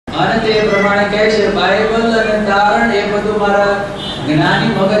પ્રમાણે કહે છે બાઇબલ અને તારણ એ બધું મારા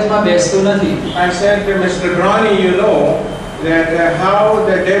જ્ઞાની મગજમાં બેસતું નથી. I said to Mr. Brownie, you know that how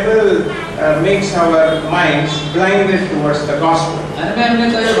the devil makes our minds blinded towards the gospel. અને મેં એમને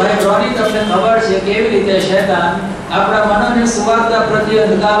કહ્યું ભાઈ બ્રોની તમને ખબર છે કેવી રીતે શૈતાન આપણા મનોને સુવાર્તા પ્રત્યે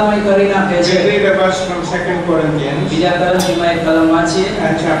અંધકારમય કરી નાખે છે. We read a verse from 2 Corinthians બીજા કોરિન્થીમાં એક કલમ વાંચીએ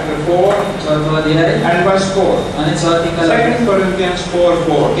and chapter 4 ચોથો અધ્યાય and verse 4. અને ચોથી કલમ. 2 Corinthians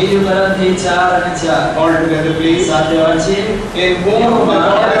 4:4. બીજું કોરિન્થી 4 અને 4. All together please. સાથે વાંચીએ. In whom the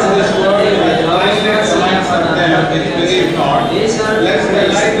God of this world has blinded the minds of them which believe not, lest the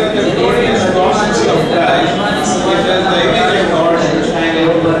light of the glorious gospel of Christ, which is the image of God, should shine in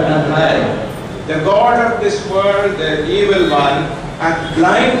them. The God of this world, the evil one, hath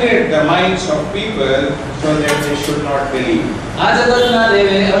blinded the minds of people so that they should not believe. આ જગતના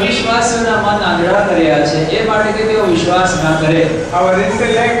દેવે અવિશ્વાસીઓના મન આંધળા કર્યા છે એ માટે કે તેઓ વિશ્વાસ ન કરે. Our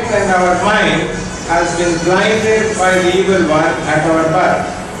intellect and our mind has been blinded by the evil one at our birth.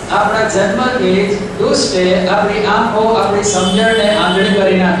 આપણા જન્મથી જ દુષ્ટે આપણી આંખો આપણી સમજણને આંધળી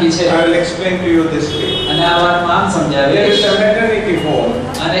કરી નાખી છે. I will explain to you this way. અને આ વાત માં There સમજાવીશ. is a maternity home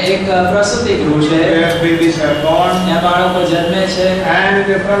અને એક પ્રસૂતિ ગૃહ છે where babies are born, ત્યાં બાળકો જન્મે છે and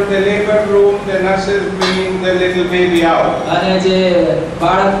from the labor room the nurses bring the little baby out. અને જે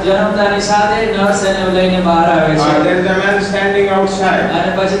બાળક જન્મતાની સાથે નર્સ એને લઈને બહાર આવે છે. There is a man standing outside. અને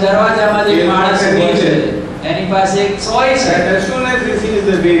પછી દરવાજામાંથી એક માણસ ઊભો છે એની પાસે એક સોય છે. And as soon as he sees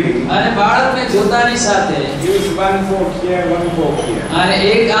the baby, અને બાળકને જોતાની સાથે use one poke here, one poke here. અને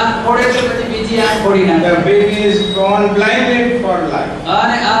એક આંખ ફોડે છે પછી બીજી આંખ ફોડી નાખે. The baby is gone blinded for life.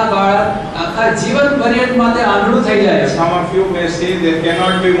 અને આ બાળક આખા જીવન પર્યંત માટે આંધળું થઈ જાય છે. Some of you may say there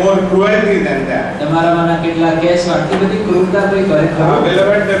cannot be more cruelty than that. તમારામાંના કેટલા કેસ આટલી બધી ક્રૂરતા કોઈ કરે ખરો?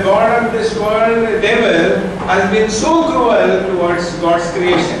 Beloved, the God of this world, the devil, has been so cruel towards God's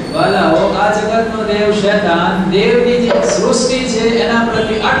creation. વાલાઓ આ જગતનો દેવ શૈતાન દેવની જે સૃષ્ટિ છે એના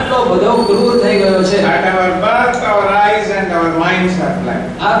પ્રતિ આટલો બધો ક્રૂર થઈ ગયો છે. At our birth, our eyes and our minds are blind.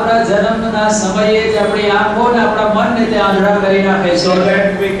 આપણા જન્મના સમયે જ આપણી આંખો અને આપણા મનને તે આંધળા કરી નાખે So છે. that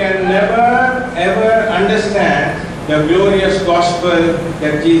we can never ever understand the glorious gospel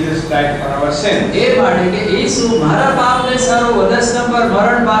that Jesus died for our sins. એ માટે કે ઈસુ મારા પાપને સારો વધસ્તંભ પર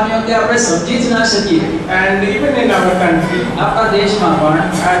મરણ પામ્યો તે આપણે સમજી જ ના શકીએ. And even in our country, આપણા દેશમાં પણ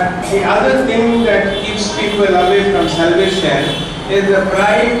the other thing that keeps people away from salvation is the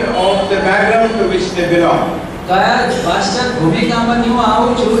pride of the background to which they belong. કયા પાશ્ચાત્ય ભૂમિકામાં હું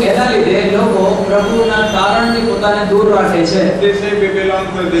આવું છું એના લીધે લોકો પ્રભુના તારણથી પોતાને દૂર રાખે છે. They say we belong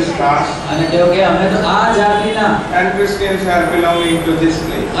to this caste, અને તેઓ કે અમે તો આ જાતિના and Christians are belonging to this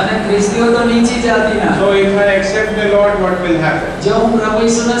place. અને ખ્રિસ્તીઓ તો નીચી જાતિના. So if I accept the Lord, what will happen? જો હું પ્રભુ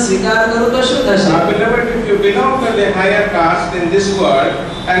ઈસુનો સ્વીકાર કરું તો શું થશે? Beloved, if you belong to the higher caste in this world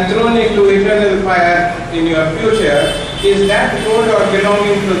and thrown into eternal fire in your future, is that good, or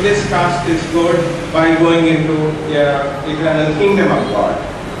belonging to this caste is good by going into the eternal kingdom of God?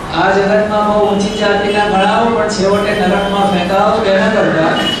 આ જગતમાં બહુ ઊંચી જાતિના ગણાવો પણ છેવટે નરકમાં ફેંકાવો તેના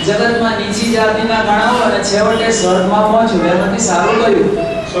કરતા જગતમાં નીચી જાતિના ગણાવો અને છેવટે સ્વર્ગમાં પહોંચો એમાંથી સારું કયું?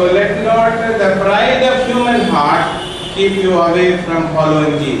 So let not the pride of human heart keep you away from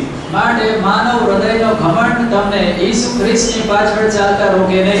following Jesus. માટે માનવ હૃદયનો ઘમંડ તમને ઈસુ ખ્રિસ્તની પાછળ ચાલતા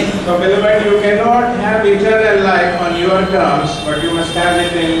રોકે નહીં. So beloved, you cannot have eternal life on your terms, but you must have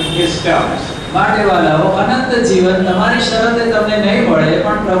it in His terms. માટે વાલાઓ અનંત જીવન તમારી શરતે તમને નહીં મળે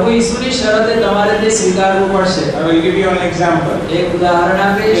પણ પ્રભુ ઈસુની શરતે તમારે તે સ્વીકારવું પડશે. I will give you an example. એક ઉદાહરણ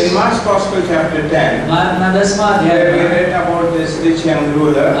આપીશ. In Mark's Gospel chapter 10, માર્કના 10મા where we અધ્યાયમાં read about this rich young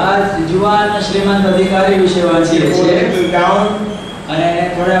ruler, આ જુવાન શ્રીમંત અધિકારી વિશે વાંચીએ he goes છીએ. little down, અને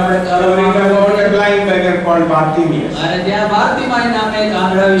થોડે આપણે we read about a blind beggar called Bartimaeus. અને ત્યાં બાર્તિમાઈ નામે એક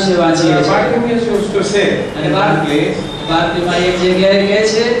આંધળા વિશે વાંચીએ છીએ. Bartimaeus used to say in one place, બાર્તિમાઈ એક જગ્યાએ કહે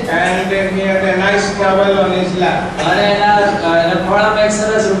છે and he had a nice towel on his lap. અને એના ખોળામાં એક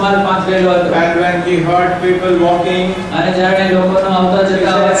સરસ રૂમાલ પાથરેલો હતો. And when he heard people walking, અને જ્યારે લોકોનો આવતા he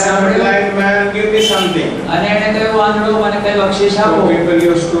જતા અવાજ said, "I'm a સાંભળ્યો blind man, give me something." અને એણે કહ્યું આંધળો મને કઈ બક્ષિસ So આપો. people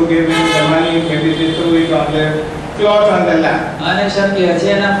used to give him the money, maybe they threw it on the cloth on the lap. અને શક્ય છે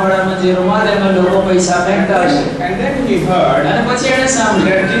એના ખોળામાં જે રૂમાલ એમાં લોકો પૈસા ફેંકતા હશે. And then he heard અને પછી એણે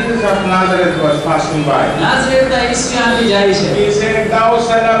સાંભળ્યું that Jesus of Nazareth was passing by. નાઝરેતના ઈસુ ત્યાંથી જાય છે. He said, "Thou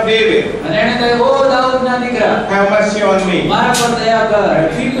son of David, અને એણે કહ્યું ઓ દાઉદના દીકરા have mercy on me." મારા પર દયા કર. And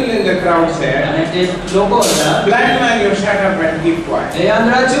people in the crowd said, અને તે લોકો હતા "Blind man, you shut up and keep quiet." એ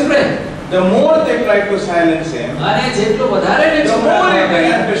આંધળા ચૂપ રહે. the more they tried to silence him, અને જેટલું વધારે ને the more he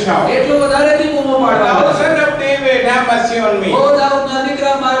began to shout, એટલું વધારે થી બૂમો પાડવા "Thou લાગ્યો. son of David, have mercy on me." ઓ દાઉદના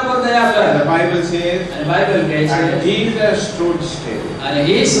દીકરા મારા પર દયા કર. And the Bible says, અને બાઇબલ કહે છે and Jesus stood still. અને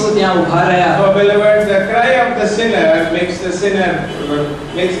యేసు ત્યાં ઊભા રહ્યા. So beloved, the cry of the sinner makes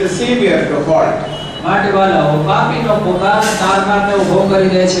the Savior to halt. માટે વાલાઓ પાપીનો પુકાર તારનારને ઊભો કરી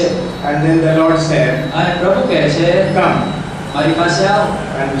દે છે. And then the Lord said, અને પ્રભુ કહે છે "Come." મારી પાસે આવો.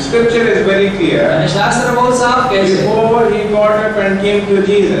 And the scripture is very clear. અને શાસ્ત્ર બહુ સાફ કહે છે Before he got up and came to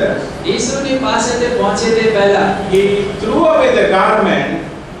Jesus, ઈસુની પાસે તે પહોંચે તે પહેલા he threw away the garment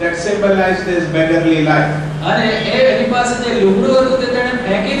that symbolized his beggarly life. અને એની પાસે જે લુગડું હતું તે તેણે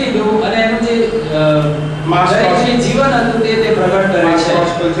ફેંકી દીધું અને એનું જે ગરીબનું જીવન હતું તે પ્રગટ કરે Mark's છે.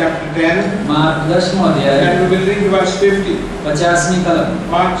 Gospel chapter 10, માર્ક 10મો અધ્યાય and we will read verse 50. 50મી કલમ.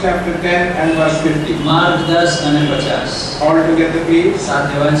 Mark chapter 10 and verse 50. Mark 10 અને 50 All together, please.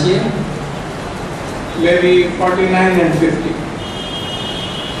 સાથે વાંચીએ. Maybe 49 and 50.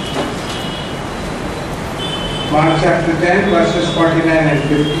 Mark chapter 10 verses 49 and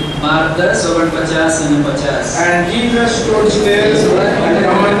 50. Mark 10 49 અને 50. And Jesus stood still and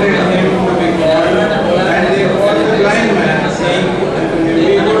commanded him to be called. And they called the blind man, saying unto him,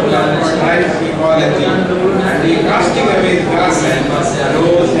 Be good, Lord, for thrice he calleth thee. And he casting away his garment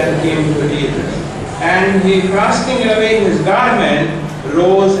rose and came to Jesus. And he casting away his garment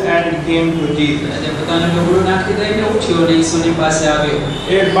rose and came to Jesus. અને પોતાનું લુગડું નાખી દઈને ઉઠ્યો અને ઈસુની પાસે આવ્યો.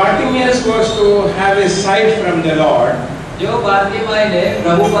 If Bartimaeus was to have his sight from the Lord, જો બાર્તિમાઈને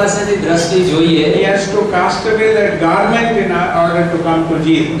પ્રભુ પાસેથી દ્રષ્ટિ જોઈએ he has to cast away that garment in order to come to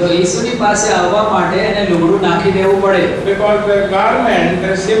Jesus. તો ઈસુની પાસે આવવા માટે એને લુગડું નાખી દેવું પડે. Because the garment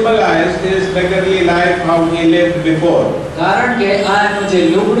symbolized his beggarly life, how he lived before. કારણ કે આ એનું જે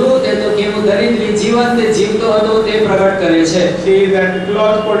લુગડું તે તો કેવું દરિદ્રી જીવન તે જીવતો હતો તે પ્રગટ કરે છે. See, that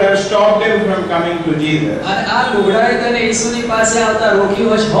cloth could have stopped him from coming to Jesus. અને આ લુગડાએ તેને ઈસુની પાસે આવતા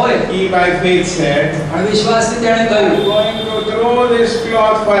રોક્યો જ હોય. He by faith said, પણ વિશ્વાસથી તેણે I'm કહ્યું going to throw this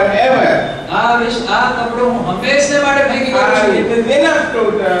cloth forever. આ કપડું હું હંમેશને માટે ફેંકી દઉં છું. It is enough to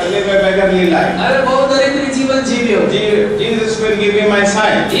live a beggarly life. હવે બહુ દરિદ્રી જીવન જીવ્યો. Jesus will give me my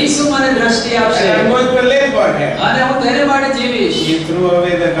sight. ઈસુ મને દ્રષ્ટિ And આપશે I'm going to live for him. અને હું તેને માટે જીવીશ. He threw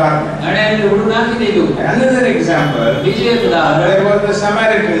away the garment. અને એને લુગડું નાખી દીધું. Another example, બીજું એક ઉદાહરણ. there was the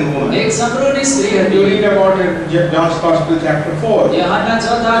Samaritan woman. એક સમરૂની સ્ત્રી You હતી. read about it in John's Gospel chapter 4. યહોન્ના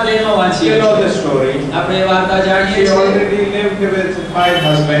 4થા અધ્યાયમાં વાંચીએ. You know the story. આપણે એ વાર્તા જાણીએ She છીએ. already lived with 5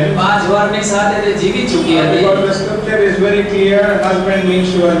 husbands. 5 વરની સાથે તે જીવી ચૂકી હતી. Because the scripture is very clear, husband means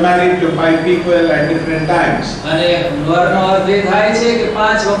she was married to 5 people at different times. અને વરનો અર્થ એ થાય છે કે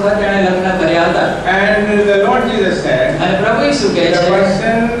 5 વખત તેણે લગ્ન કર્યા હતા. And the Lord Jesus said, અને પ્રભુ ઈસુ કહે the છે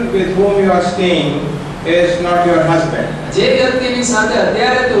person with whom you are staying is not your husband. જે વ્યક્તિની સાથે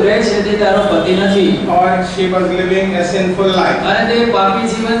અત્યારે તું રહે છે તે તારો પતિ નથી. Or she was living a sinful life. અને તે પાપી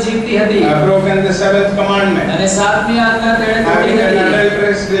જીવન જીવતી હતી. Broken the 7th commandment. અને 7મી આજ્ઞા તેણે તોડી Having an હતી.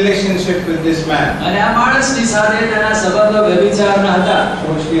 adulterous relationship with this man. અને આ માણસની સાથે તેના સંબંધો વ્યભિચારના હતા.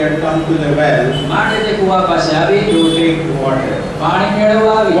 So she had come to the well માટે તે કુવા પાસે આવી to take water. પાણી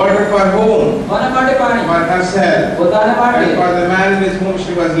મેળવવા આવી. Water for whom? કોના માટે પાણી? For herself. પોતાને માટે. And for the man with whom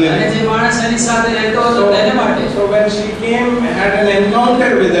she was અને living. જે માણસ એની સાથે રહેતો હતો તેને માટે. So when she came, had an encounter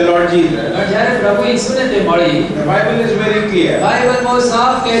with the Lord Jesus. જ્યારે પ્રભુ ઈસુને તે મળી, The Bible is very clear. Bible બહુ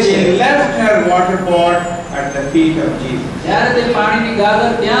સાફ કહે છે. She left her water pot at the feet of Jesus. જ્યારે તે પાણીની ગાગર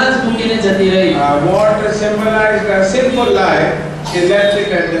ત્યાં જ મૂકીને જતી રહી. Water symbolized a sinful life. She left it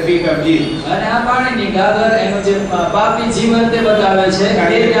at the feet of Jesus. અને આ પાણીની ગાગર એનું જે પાપી જીવન તે બતાવે છે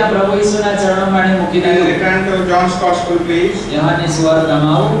તે ત્યાં પ્રભુ ઈસુના ચરણોમાં એણે મૂકી And દીધું. return to John's Gospel, please. યહોન્નાની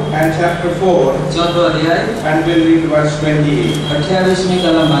સુવાર્તામાં આવો. And chapter 4. 4થો અધ્યાય And we'll read verse 28. 28મી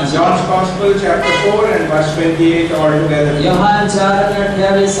કલમ વાંચો. John's Gospel, chapter 4 and verse 28 all together. યહોન્ના 4 અને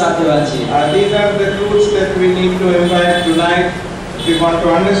 28 સાથે વાંચીએ. These are the truths that we need to imbibe tonight if we want to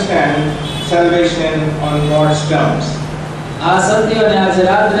understand salvation on God's terms. આ સત્યને આજે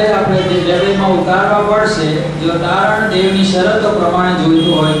રાત્રે આપણે તે હૃદયમાં ઉતારવા પડશે જો તારણ દેવની શરતો પ્રમાણે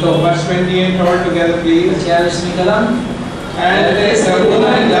જોઈતું હોય તો. Verse 28 all together, please. 28મી કલમ. And the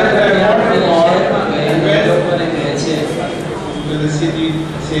woman left her water pot and went લોકોને કહે છે to the city,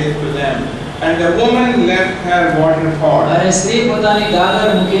 saith to them. And the woman left her water pot. અને સ્ત્રી પોતાની ગાગર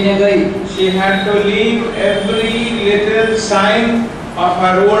મૂકીને ગઈ. She had to leave every little sign of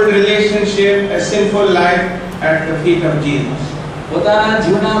her old relationship, a sinful life, at the feet of Jesus. પોતાના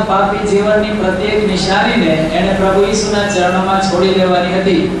જૂના પાપી જીવનની પ્રત્યેક નિશાનીને એણે પ્રભુ ઈસુના ચરણોમાં છોડી દેવાની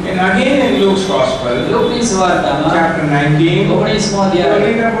હતી. And again in Luke's Gospel, લૂકની સુવાર્તામાં chapter 19, 19મો we અધ્યાય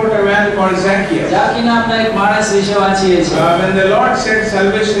read about a man called Zacchaeus. જાકી નામના એક માણસ વિશે વાંચીએ છીએ. When the Lord said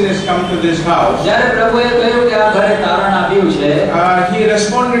salvation is come to this house, જ્યારે પ્રભુએ કહ્યું કે આ ઘરે તારણ આવ્યું છે, he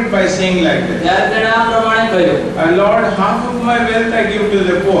responded by saying like this. ત્યારે તેણે આ પ્રમાણે કહ્યું, Lord, half of my wealth I give to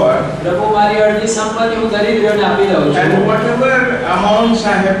the poor, પ્રભુ મારી અડધી સંપત્તિ હું દરિદ્રોને આપી દઉં છું. and whatever amounts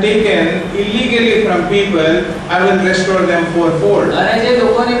I have taken illegally from people, I will restore them fourfold. અને જે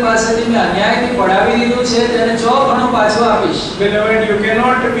લોકોની પાસેથી મેં અન્યાયથી પડાવી દીધું છે તેને 100 ગણું પાછું આપીશ. Beloved, you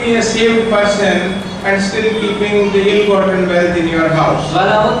cannot be a saved person and still keeping the ill-gotten wealth in your house.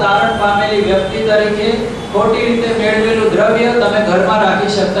 વાલાઓ, તારણ પામેલી વ્યક્તિ તરીકે ખોટી રીતે મેળવેલું દ્રવ્ય તમે ઘરમાં રાખી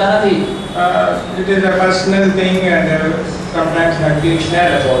શકતા નથી. It is a personal thing, and sometimes I feel sad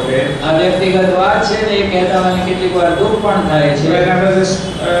about it. આ વ્યક્તિગત વાત છે ને એ કહેતા મને કેટલીક વાર દુઃખ પણ થાય છે. When I was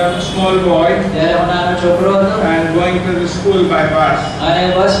a small boy જ્યારે હું નાનો છોકરો હતો and going to the school by bus, અને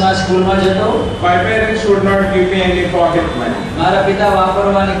બસમાં સ્કૂલમાં જતો, my parents would not give me any pocket money. મારા પિતા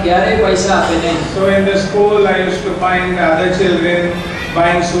વાપરવાને ક્યારેય પૈસા આપે નહીં. So in the school I used to find other children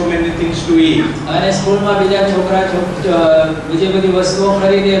buying so many things to eat. અને સ્કૂલમાં બીજા છોકરા બીજી બધી વસ્તુઓ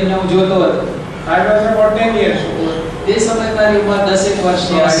ખરીદે એમને હું જોતો હતો. I was about 10 years old. તે સમયે મારી ઉંમર 10 So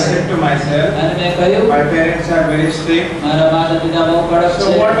વર્ષની I હશે. said to myself, અને મેં કહ્યું, my parents are very strict. મારા માતા પિતા બહુ કડક So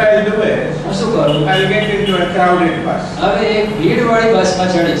છે. what I'll do is, હું શું કરું? I'll get into a crowded bus. હવે એક ભીડવાળી બસમાં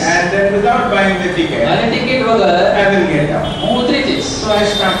ચડીશ And then without buying the ticket, અને ટિકિટ વગર I will get out. હું ઉતરી જઈશ. So I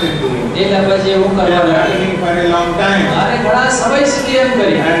started doing it. એટલે પછી હું કરવા લાગ્યો Traveling for a long time. અને ઘણા સમય સુધી એમ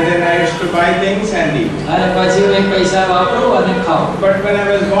કરી. And then I used to buy things and eat. અને પછી હું એક પૈસા વાપરું અને ખાઉં. But when I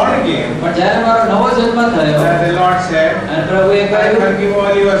was born again, પણ જ્યારે મારો નવો જન્મ થયો the Lord said, અને પ્રભુએ I કહ્યું, forgive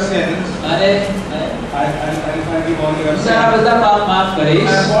all your sins. અને I forgive all your હું તારા sins. બધા પાપ માફ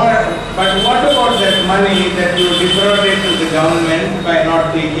કરીશ. But what about that money that you defrauded to the government by not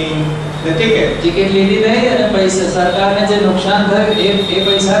taking the ticket? Ticket લીધી નહીં અને પૈસા સરકારને જે નુકસાન થયું એ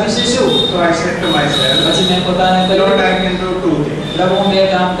પૈસા વિશે શું? So I said to myself, પછી મેં પોતાને Lord, કહ્યું, I can do two things. પ્રભુ હું બે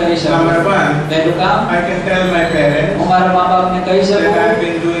કામ કરી શકું. Number one, પહેલું કામ, I can tell my parents હું મારા મા બાપને કહી that શકું I've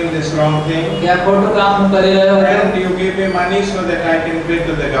been doing this wrong thing, કે આ ખોટું કામ હું કરી રહ્યો હતો, and you give me money so that I can pay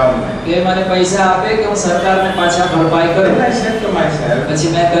to the government. કે મને પૈસા આપે કે હું સરકારને પાછા ભરપાઈ Then કરું. I said to myself,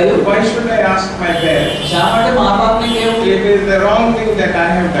 પછી મેં કહ્યું, why should I ask my parents? શા માટે મા બાપને કહેવું? It is the wrong thing that I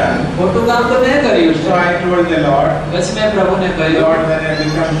have done. ખોટું કામ તો મેં કર્યું So છે. I told the Lord, પછી મેં પ્રભુને કહ્યું, Lord, when I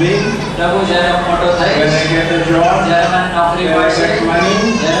become big, પ્રભુ જ્યારે હું મોટો when I થઈશ, get a job, જ્યારે મને નોકરી when I મળશે, get money,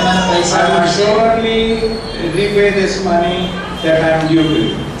 જ્યારે મને પૈસા I will મળશે, surely repay this money that I am due to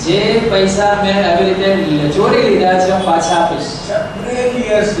you. જે પૈસા મેં આવી રીતે ચોરી લીધા છે હું પાછા આપીશ. Several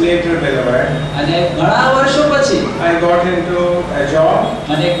years later, beloved, અને ઘણા વર્ષો પછી I got into a job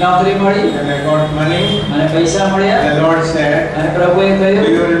મને એક નોકરી મળી and I got money. અને પૈસા મળ્યા. The Lord said, અને પ્રભુએ do કહ્યું,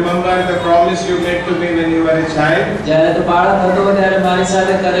 you remember the promise you made to me when you were a child? જ્યારે તું બાળક હતો ત્યારે મારી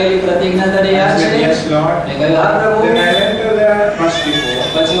સાથે કરેલી પ્રતિજ્ઞા તને I યાદ said, છે? yes, Lord. મેં કહ્યું, હા પ્રભુ. Then I went to the bus depot.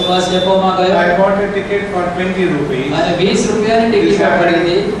 પછી હું બસ ડેપોમાં ગયો I bought a ticket for 20 rupees. અને 20 રૂપિયાની This ટિકિટ happened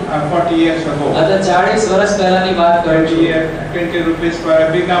ખરીદી. 40 years ago. આ તો 40 વર્ષ પહેલાની વાત કરું 20, છું. 20 rupees for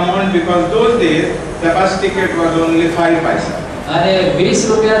a big amount, because those days the bus ticket was only 5 paisa. અને 20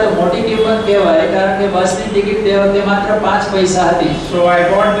 રૂપિયા તો મોટી કિંમત કહેવાય કારણ કે બસની ટિકિટ તે વખતે માત્ર 5 પૈસા હતી. So I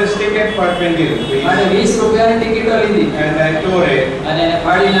bought this ticket for 20 rupees અને 20 રૂપિયાની ટિકિટો લીધી and I tore it અને એને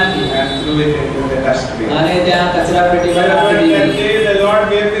ફાડી નાખી and threw it into the dustbin. અને ત્યાં કચરાપેટીમાં But નાખી that દીધી. day the Lord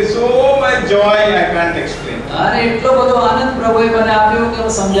gave me so much joy I can't explain. અને એટલો બધો આનંદ પ્રભુએ મને આપ્યો કે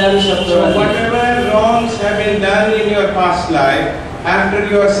હું સમજાવી શકતો So નથી. whatever wrongs have been done in your past life, after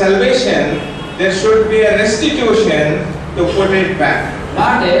your salvation, there should be a restitution to put it back.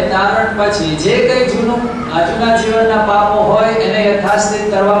 માટે તારણ પછી જે કંઈ જૂના જીવનના પાપો હોય એને યથાસ્થિત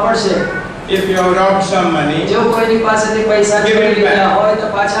કરવા પડશે. If you have robbed some money, જો કોઈની પાસેથી પૈસા Give it ચોરી લીધા back. હોય તો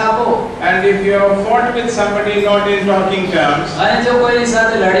પાછા આપો. and if you have fought with somebody not in talking terms, અને જો કોઈની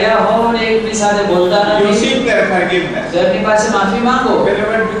સાથે લડ્યા હો અને એકની સાથે બોલતા you નથી seek their forgiveness. તો એમની પાસે માફી માંગો.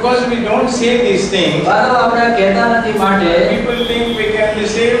 Beloved, because we don't say these things, બાળકો આપણે કહેતા નથી માટે people think we can be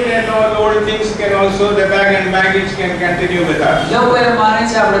saved and all old things can also, the bag and baggage can continue with us. લોકો એમ માને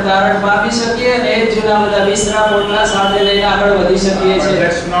છે આપણે તારણ પામી શકીએ અને એ જ જૂના બધા વિસરા પોટલા સાથે લઈને આગળ વધી શકીએ But છીએ.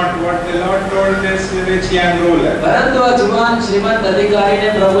 that's not what the Lord told this rich young ruler. પરંતુ આ જુવાન શ્રીમંત અધિકારીને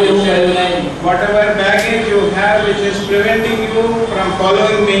પ્રભુ એવું કહ્યું નહીં. Whatever baggage you have which is preventing you from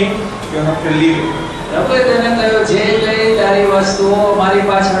following me, you have to leave it. પ્રભુએ તેને કહ્યું જે કંઈ તારી વસ્તુઓ મારી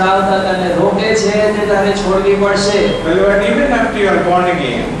પાછળ આવતા તને રોકે છે તે તારે છોડવી પડશે. Beloved, even after you are born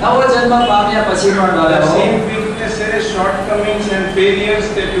again, નવો જન્મ પામ્યા પછી પણ the બાળકો same weaknesses, shortcomings and failures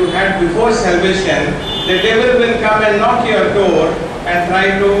that you had before salvation, the devil will come and knock your door and try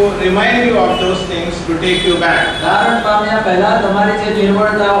to remind you of those things to take you back. કારણ પામ્યા પહેલા તમારી જે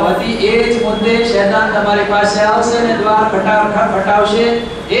નિર્બળતાઓ હતી એ જ મુદ્દે શૈતાન તમારી પાસે આવશે અને દ્વાર ખટખટાવશે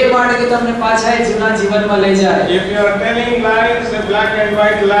એ માટે કે તમને પાછા એ જૂના જીવનમાં લઈ જાય. If you are telling lies, black and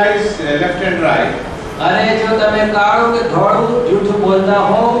white lies, left and right, અને જો તમે કાળું કે ધોળું જૂઠું બોલતા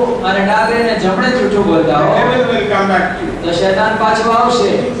હો અને ડાબે ને જમણે જૂઠું બોલતા the હો devil will come back to you. તો શૈતાન પાછો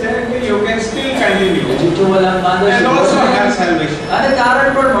આવશે. Exactly, you can still continue જૂઠું બોલવાનું માંદો and also have salvation. અને તારણ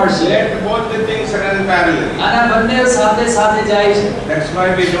પણ મળશે. Let both the things run parallel. અને બંને સાથે સાથે જાય છે. That's why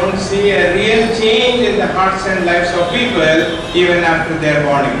we don't see a real change in the hearts and lives of people even after they are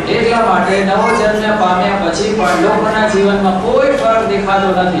born again. એટલા માટે નવો જન્મ પામ્યા પછી પણ લોકોના જીવનમાં કોઈ ફરક દેખાતો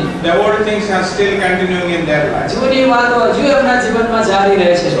નથી. The old things are still continuing in their lives. જૂની વાતો હજુ એમના જીવનમાં જારી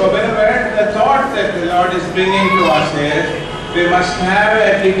રહે છે. So whenever the thought that the Lord is bringing to us is, we must have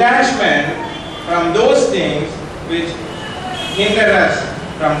a detachment from those things which hinder us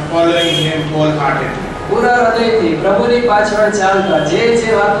from following Him wholeheartedly. પૂરા હૃદયથી પ્રભુની પાછળ ચાલતા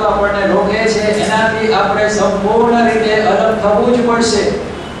જે વાતો આપણને રોકે છે એનાથી આપણે સંપૂર્ણ રીતે અલગ થવું જ પડશે.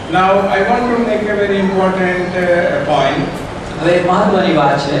 Now I want to make a very important point. હવે એક મહત્વની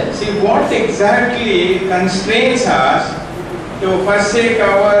વાત છે. See, what exactly constrains us to forsake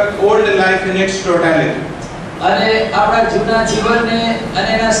our old life in its totality? અને આપણા જૂના જીવનને અને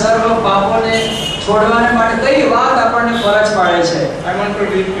એના સર્વ પાપોને છોડવાને માટે કઈ વાત આપણને ફરજ પાડે છે? I want to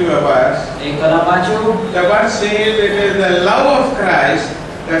read you a verse. એક કલમ વાંચું. The verse says it is the love of Christ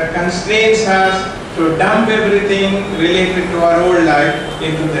that constrains us to dump everything related to our old life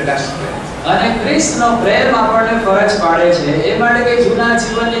into the dustbin. અને ખ્રિસ્તનો પ્રેમ આપણને ફરજ પાડે છે એ માટે કે જૂના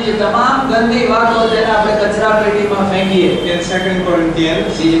જીવનની જે તમામ ગંદી વાતો તેને આપણે કચરા પેટીમાં ફેંકીએ. In 2 Corinthians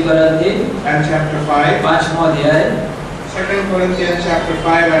બીજી કોરિન્થી and chapter 5, 5મો અધ્યાય 2 Corinthians chapter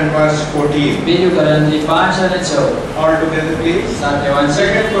 5 and verse 14. બીજી કોરિન્થી 5 અને 14. All together please. સાથે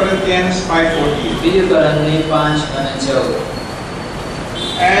વાંચીએ. 2 Corinthians 5:14. બીજી કોરિન્થી 5 અને 14.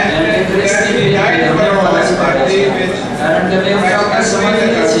 And Christ died for us, but they which કારણ કે મેં ચોક્કસ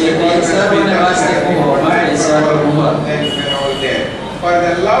સમજીએ છીએ કે સર્વને વાસ્તે કહો માટે સર્વભૂમ. For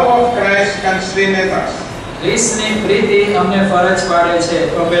the love of Christ constraineth us. ખ્રિસ્તની પ્રીતિ અમને ફરજ પાડે છે.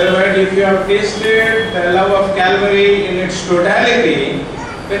 So beloved, if you have tasted the love of Calvary in its totality,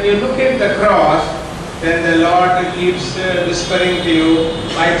 when you look at the cross, then the Lord keeps whispering to you,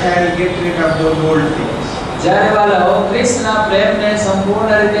 my child, get rid of those old things. જ્યારે વાલાઓ ખ્રિસ્તના પ્રેમને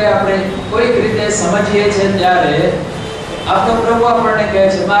સંપૂર્ણ રીતે આપણે કોઈક રીતે સમજીએ છીએ ત્યારે આ તો પ્રભુ આપણને કહે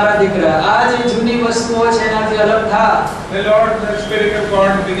છે મારા દીકરા આ જે જૂની વસ્તુઓ છે એનાથી અલગ થા. The Lord, the Spirit of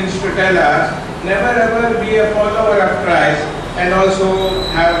God begins to tell us, never ever be a follower of Christ and also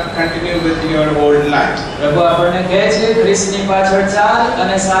have continue with your old life. પ્રભુ આપણને કહે છે ખ્રિસ્તની પાછળ ચાલ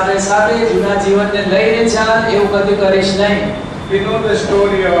અને સાથે સાથે જૂના જીવનને લઈને ચાલ એવું કદી કરીશ નહીં. We know the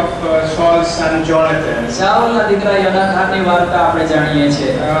story of Saul's son Jonathan. શાઉલના દીકરા યોનાથાનની વાર્તા આપણે જાણીએ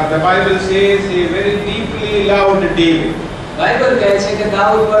છીએ. The Bible says he very deeply loved David. Bible કહે છે કે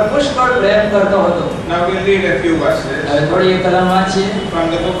દાઉદ પર પુષ્કળ પ્રેમ કરતો હતો. Now we'll read a few verses હવે થોડી એક કલમ વાંચીએ. from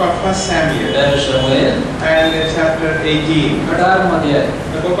the book of 1 Samuel શમૂએલ and chapter 18. 18મો અધ્યાય.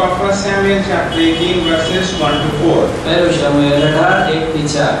 The book of 1 Samuel chapter 18 verses 1 to 4. પહેલું શમૂએલ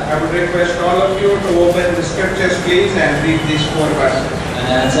 18:1-4. I would request all of you to open the scriptures please and read these 4 verses.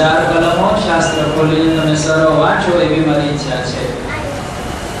 અને આ ચાર કલમો શાસ્ત્ર ખોલીને તમે સરળ વાંચો એવી મારી ઈચ્છા છે.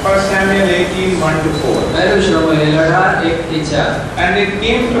 1 Samuel 18 1 to 4. પહેલું શમૂએલ 18:1-4. And it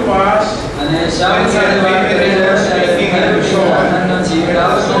came to pass અને શાઉલ સાથે વાત કરી રહ્યો છે કે યોનાથાનનો જીવ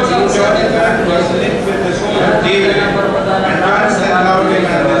દાઉદનો જીવ સાથે Jonathan was knit with the soul of David, and Jonathan loved him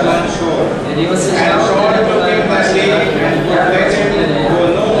as his own soul. એ દિવસે And Saul took him that day and would let him go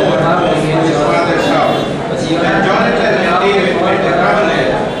no more home from his father's house. And Jonathan and David made a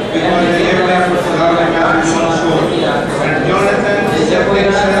covenant because they lived to love him as his own soul. And Jonathan set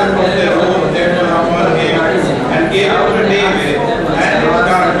himself of the robe that was upon him and gave it to David and his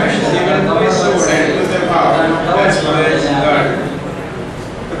garments, even to his sword and to the bow as well as girdle.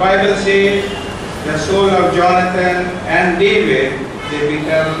 The Bible says the soul of Jonathan and David, they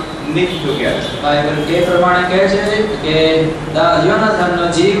become knit together. Bible એ પ્રમાણે કહે છે કે યોનાથાનનો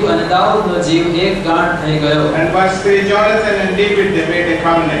જીવ અને દાઉદનો જીવ એક ગાંઠ થઈ ગયો. And verse 3, Jonathan and David, they made a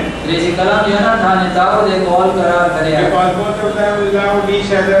covenant. ત્રીજી કલમ યોનાથાન અને દાઉદે કોલ કરાર કર્યા. Because both of them loved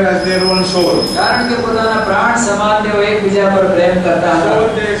each other as their own soul. કારણ કે પોતાના પ્રાણ સમાન તેઓ એકબીજા પર પ્રેમ કરતા હતા. So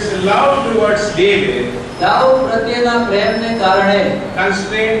this love towards David Dawood પ્રત્યેના પ્રેમને કારણે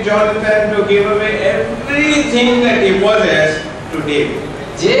constrained Jonathan to give away everything that he possessed to David.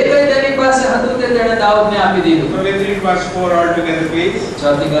 જે કંઈ તેની પાસે હતું તે તેણે દાઉદને આપી દીધું. So let's read verse 4 all together, please.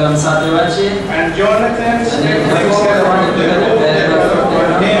 ચોથી કલમ સાથે વાંચીએ. And Jonathan stripped himself of the robe that was upon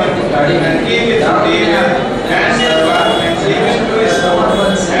him and gave it to David and his garments, even to his sword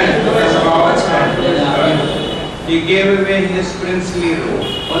and to his horse and to his gun. He gave away his princely robe.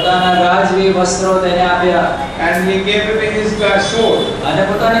 પોતાના રાજવી વસ્ત્રો તેને આપ્યા. And he gave away his sword. અને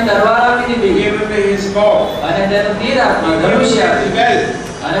પોતાની તલવાર આપી He દીધી. gave away his bow. અને તેનું તીર He આપ્યું, gave ધનુષ્ય away આપ્યું. his belt.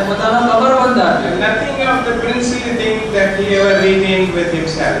 અને પોતાનો કમરબંધ આપ્યો. And nothing of the princely things that he ever retained with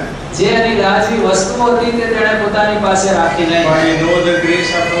himself. જે એની રાજવી વસ્તુઓ હતી તે તેણે પોતાની પાસે રાખી નહીં. For we know the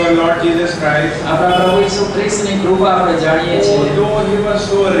grace of our Lord Jesus Christ. આપણા પ્રભુ ઈસુ ખ્રિસ્તની કૃપા આપણે જાણીએ છીએ. Although he was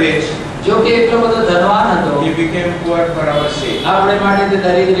so rich, જો કે એટલો બધો ધનવાન હતો, he became poor for our sake. આપણે માટે તે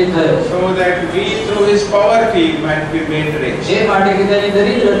દરિદ્રી થયો. So that we through his poverty might be made rich. એ માટે કે તેની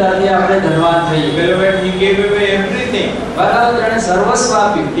દરિદ્રતાથી આપણે ધનવાન થઈએ. Beloved, he gave away everything. વહાલા તેણે સર્વસ્વ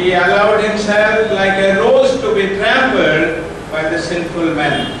આપ્યું. He allowed himself like a rose to be trampled by the sinful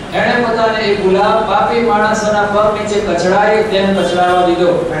man. એણે પોતાને એક ગુલાબ પાપી માણસોના પગ નીચે કચડાય તેમ કચડાવા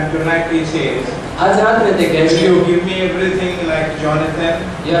દીધો. And tonight he says, આજ રાત્રે તે કહે will છે, you give me everything like Jonathan?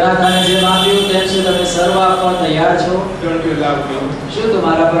 યોનાથાને જે માંગ્યું તેમ શું તમે સર્વ આપવા તૈયાર છો? Don't you love me? શું તું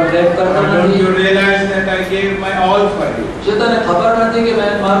મારા પર પ્રેમ કરતો Or don't નથી? you realize that I gave my all for you? શું તને ખબર નથી કે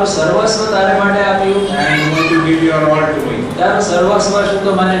મેં મારું સર્વસ્વ તારે માટે આપ્યું? And you want to give your all to me. તારું સર્વસ્વ શું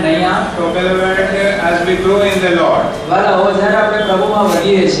તો મને નહીં આપ? So beloved, as we grow in the Lord, વાલા હો, જ્યારે આપણે પ્રભુમાં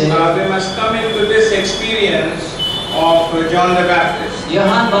વધીએ છીએ, we must come into this experience of John the Baptist.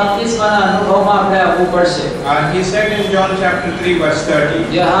 Yohan બાપ્તિસ્માના અનુભવમાં આપણે આવવું પડશે. He said in John chapter 3 verse 30,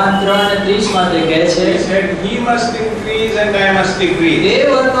 Yohan 3:30 માં તે કહે છે, he said, he must increase and I must decrease. તે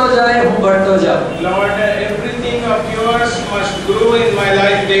વધતો જાય હું ઘટતો જાઉં. Lord, everything of yours must grow in my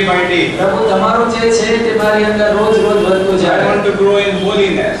life day by day. પ્રભુ તમારું જે છે તે મારી અંદર રોજ રોજ વધતું I જાય. want to grow in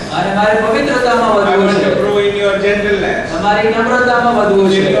holiness. અને મારે પવિત્રતામાં I વધવું want છે. to grow in your gentleness, તમારી નમ્રતામાં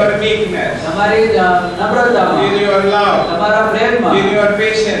વધવું in છે. your meekness, તમારી નમ્રતામાં, in your love, તમારા પ્રેમમાં, in your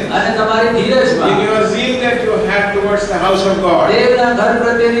patience, અને તમારી ધીરજમાં, in your zeal that you have towards the house of God. દેવના ઘર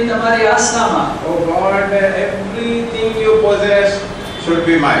પ્રત્યેની તમારી આસ્થામાં. Oh God, everything you possess should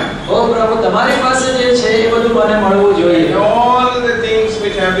be mine. ઓ પ્રભુ, તમારી પાસે જે છે એ બધું મને મળવું જોઈએ. And all the things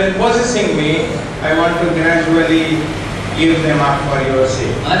which have been possessing me, I want to gradually give them up for your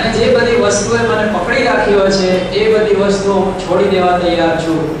sake. અને જે બધી વસ્તુએ મને પકડી રાખ્યો છે એ બધી વસ્તુઓ હું છોડી દેવા તૈયાર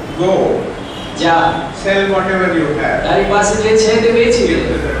છું. Go, જા, sell whatever you have, તારી પાસે જે છે તે વેચી દે, give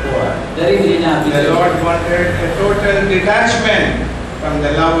to the poor. દરિદ્રીને આપી The they. Lord wanted a total detachment from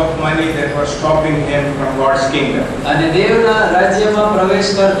the love of money that was stopping him from God's kingdom. અને દેવના રાજ્યમાં પ્રવેશ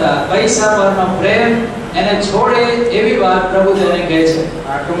કરતા પૈસા પરનો પ્રેમ એને છોડે એવી વાત પ્રભુ તેને કહે છે.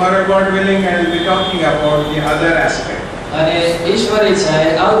 Tomorrow, God willing, I will be talking about the other aspect. અને ઈશ્વર ઈચ્છાએ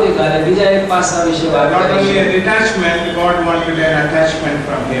આવતીકાલે બીજા એક પાસા વિશે વાત Not only કરીશું. a detachment, God wanted an attachment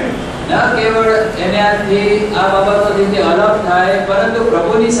from him. ન કેવળ એનાથી આ બાબતોથી તે અલગ થાય, પરંતુ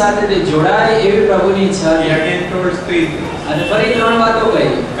પ્રભુની સાથે તે જોડાય એવી પ્રભુની ઈચ્છા He હતી. again told three things. અને ફરી ત્રણ વાતો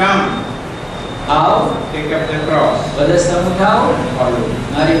કહી. Come, આવો, take up the cross, પદસ્તંભ ઉઠાવો, follow me.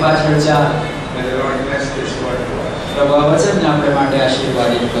 મારી પાછળ ચાલો. May the Lord bless this word to us. પ્રભુ આ વચનને આપણે માટે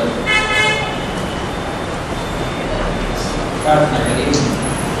આશીર્વાદિત કરો. પ્રાર્થના કરીએ.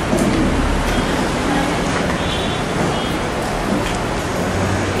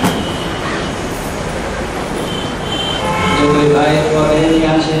 જો કોઈ ભાઈ અથવા બહેન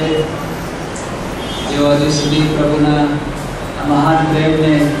ત્યાં છે જેઓ હજુ સુધી પ્રભુના આ મહાન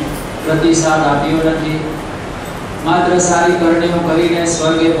પ્રેમને પ્રતિસાદ આપ્યો નથી, માત્ર સારી કરણીઓ કરીને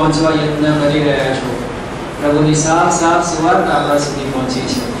સ્વર્ગે પહોંચવા યત્ન કરી રહ્યા છો, પ્રભુની સાફ સાફ સુવાર્તા આપણા સુધી પહોંચી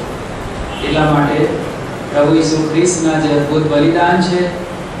છે. એટલા માટે પ્રભુ ઈસુ ખ્રિસ્તના જે અદ્ભુત બલિદાન છે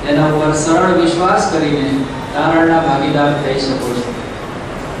તેના ઉપર સરળ વિશ્વાસ કરીને તારણના ભાગીદાર થઈ શકો છો.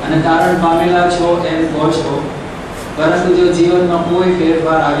 અને તારણ પામેલા છો એમ કહો છો, પરંતુ જો જીવનમાં કોઈ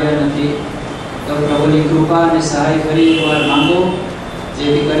ફેરફાર આવ્યા નથી તો પ્રભુની કૃપા અને સહાય ફરી એકવાર માંગો,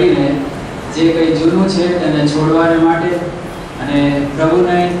 જેથી કરીને જે કંઈ જૂનું છે તેને છોડવાને માટે અને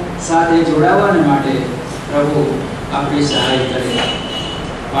પ્રભુને સાથે જોડાવાને માટે પ્રભુ આપણી સહાય કરે.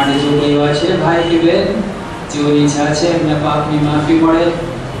 માટે જો કોઈ એવા છે ભાઈ કે બહેન જેઓની ઈચ્છા છે એમને પાપની માફી મળે,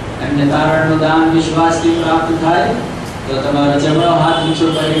 એમને તારણનું દાન વિશ્વાસથી પ્રાપ્ત થાય, તો તમારો જમણો હાથ ઊંચો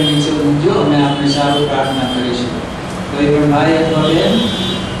કરીને નીચે મૂકજો, અમે આપણે સારું પ્રાર્થના કરીશું. કોઈ પણ ભાઈ અથવા બહેન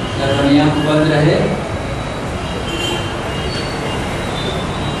ઘરની આંખ બંધ રહે.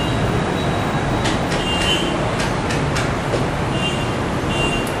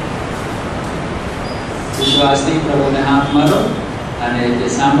 વિશ્વાસથી પ્રભુને હાથ મારો અને તે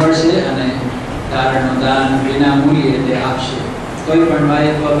સાંભળશે અને તારણનું દાન વિના મૂલ્યે તે આપશે. કોઈ પણ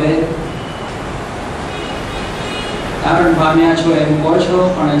ભાઈ અથવા બહેન તારણ પામ્યા છો એમ કહો છો,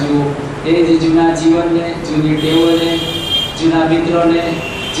 પણ હજુ એ જ જૂના જીવનને, જૂની ટેવોને, જૂના મિત્રોને,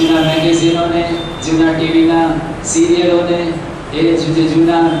 જૂના મેગેઝિનોને, જૂના ટીવીના સિરિયલોને, એ જ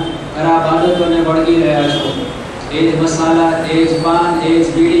જૂના ખરાબ આદતોને વળગી રહ્યા છો. એ જ મસાલા, એ જ પાન, એ જ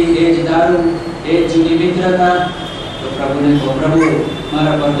બીડી, એ જ દારૂ, એ જ જૂની મિત્રતા. તો પ્રભુને કહો, પ્રભુ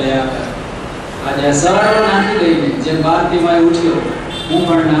મારા પર દયા કર. આજે આ સવારો નાખી દઈને જેમ બારતીમાં ઉઠ્યો હું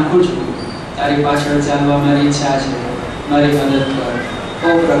પણ નાખું છું. તારી પાછળ ચાલવા મારી ઈચ્છા છે, મારી મદદ કર.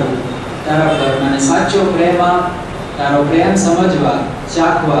 ઓ પ્રભુ, તારા પર મને સાચો પ્રેમ આપ. તારો પ્રેમ સમજવા,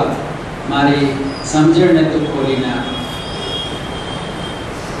 ચાખવા મારી સમજણને તું ખોલી નાખ.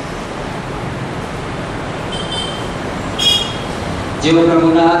 જેઓ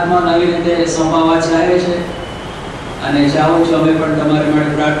પ્રભુના હાથમાં નવી રીતે સોંપાવા ચાહે છે અને ચાહો છો અમે પણ તમારી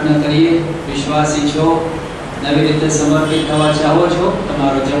માટે પ્રાર્થના કરીએ, વિશ્વાસી છો, નવી રીતે સમર્પિત થવા ચાહો છો,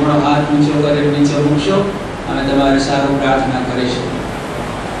 તમારો જમણો હાથ ઊંચો કરી નીચે મૂકશો, અમે તમારી સારું પ્રાર્થના કરીશું.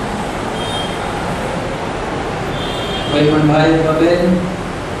 કોઈ પણ ભાઈ અથવા બહેન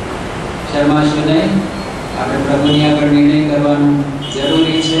શરમાશો નહીં. આપણે પ્રભુની આગળ નિર્ણય કરવાનું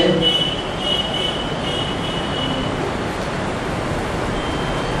જરૂરી છે.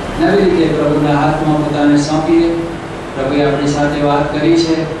 નવી રીતે પ્રભુના હાથમાં પોતાને સોંપીએ. પ્રભુએ આપણી સાથે વાત કરી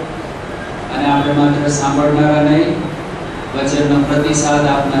છે અને આપણે માત્ર સાંભળનારા નહીં, વચનનો પ્રતિસાદ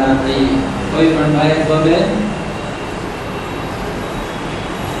આપનારા થઈએ. કોઈ પણ ભાઈ અથવા બહેન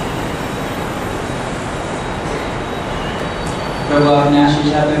પ્રભુ આપને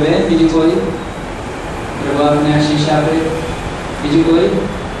આશીષ આપે. બેન બીજું કોઈ? પ્રભુ આપને આશીષ આપે. બીજું કોઈ?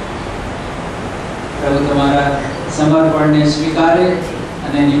 પ્રભુ તમારા સમર્પણને સ્વીકારે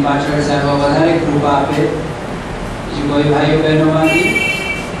અને એની પાછળ ચાલવા વધારે કૃપા આપે. બીજું કોઈ ભાઈઓ બહેનોમાંથી?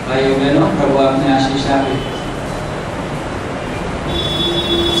 ભાઈઓ બહેનો, પ્રભુ આપને આશીષ આપે.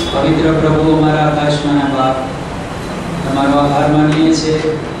 પવિત્ર પ્રભુ, અમારા આકાશમાંના બાપ, તમારો આભાર માનીએ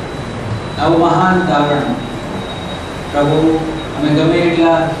છીએ. આવું મહાન તારણ પ્રભુ, અમે ગમે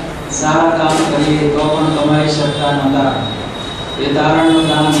એટલા સારા કામ કરીએ તો પણ કમાઈ શકતા નહોતા. એ તારણનું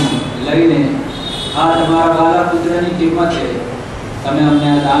દાન લઈને આ તમારા વાલા પુત્રની કિંમતે તમે અમને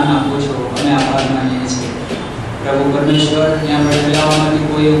આ દાન આપો છો. અમે આભાર માનીએ છીએ. પ્રભુ પરમેશ્વર, ત્યાં બેઠેલાઓમાંથી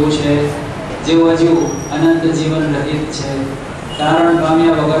કોઈ એવું છે જેઓ હજુ અનંત જીવન રહિત છે, તારણ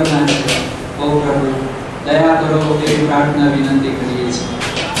પામ્યા વગરના છે. ઓ પ્રભુ, દયા કરો એવી પ્રાર્થના વિનંતી કરીએ છીએ.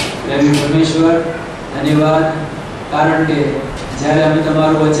 પ્રેમી પરમેશ્વર, ધન્યવાદ, કારણ કે જ્યારે અમે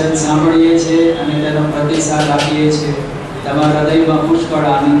તમારું વચન સાંભળીએ છીએ અને તેનો પ્રતિસાદ આપીએ છીએ, તમારા હૃદયમાં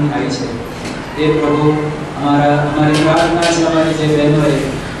પુષ્કળ આનંદ થાય છે. એ પ્રભુ, અમારી પ્રાર્થના છે, અમારી જે બહેનોએ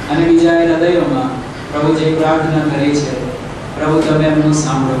અને બીજા હૃદયોમાં પ્રભુ જે પ્રાર્થના કરી છે, પ્રભુ તમે એમનું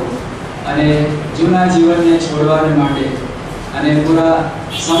સાંભળો અને જૂના જીવનને છોડવાને માટે અને પૂરા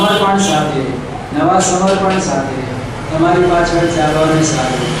સમર્પણ સાથે, નવા સમર્પણ સાથે તમારી પાછળ ચાલવાને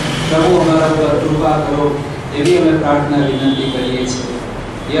સાથે પ્રભુ અમારા ઉપર કૃપા કરો એવી અમે પ્રાર્થના વિનંતી કરીએ છીએ.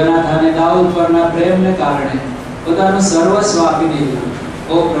 યોનાથ અને દાઉદ પરના પ્રેમને કારણે પોતાનું સર્વસ્વ આપી દીધું.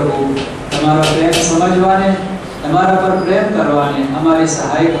 ઓ પ્રભુ, તમારો પ્રેમ સમજવાને, તમારા પર પ્રેમ કરવાને અમારી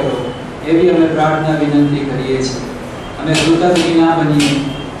સહાય કરો એવી અમે પ્રાર્થના વિનંતી કરીએ છીએ. અમે કૃતજ્ઞ ના બનીએ.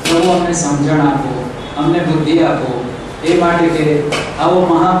 પ્રભુ, અમને સમજણ આપો, અમને બુદ્ધિ આપો એ માટે કે આવો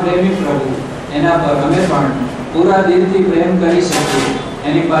મહાપ્રેમી પ્રભુ, એના પર અમે પણ પૂરા દિલથી પ્રેમ કરી શકીએ,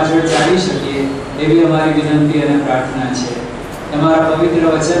 એની પાછળ ચાલી શકીએ એવી અમારી વિનંતી અને પ્રાર્થના છે. તમારા પવિત્ર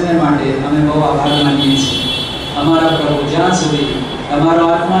વચનને માટે અમે બહુ આભાર માનીએ છીએ. અમારા પ્રભુ, જ્યાં સુધી તમારો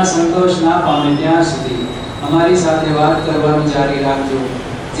આત્મા સંતોષ ના પામે ત્યાં સુધી અમારી સાથે વાત કરવાનું જારી રાખજો.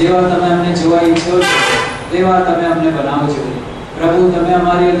 જેવા તમે અમને જોવા ઈચ્છો છો તેવા તમે અમને બનાવજો. પ્રભુ, તમે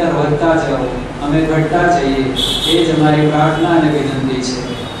અમારી અંદર વધતા જાઓ, અમે ઘટતા જઈએ, એ જ અમારી પ્રાર્થના અને વિનંતી છે.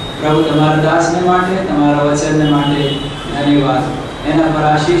 પ્રભુ, તમારા દાસને માટે, તમારા વચનને માટે ધન્યવાદ. એના પર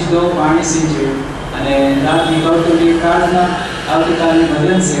આશીષ દો, પાણી સિંચો અને રાતની કૌતુકની પ્રાર્થના, આવતીકાલની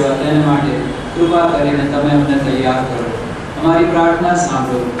ભજન સેવા, તેના માટે કૃપા કરીને તમે અમને તૈયાર કરો. અમારી પ્રાર્થના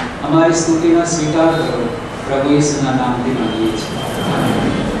સાંભળો, અમારી સ્તુતિનો સ્વીકાર કરો. પ્રભુ ઈસુના નામથી માંગીએ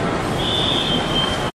છીએ.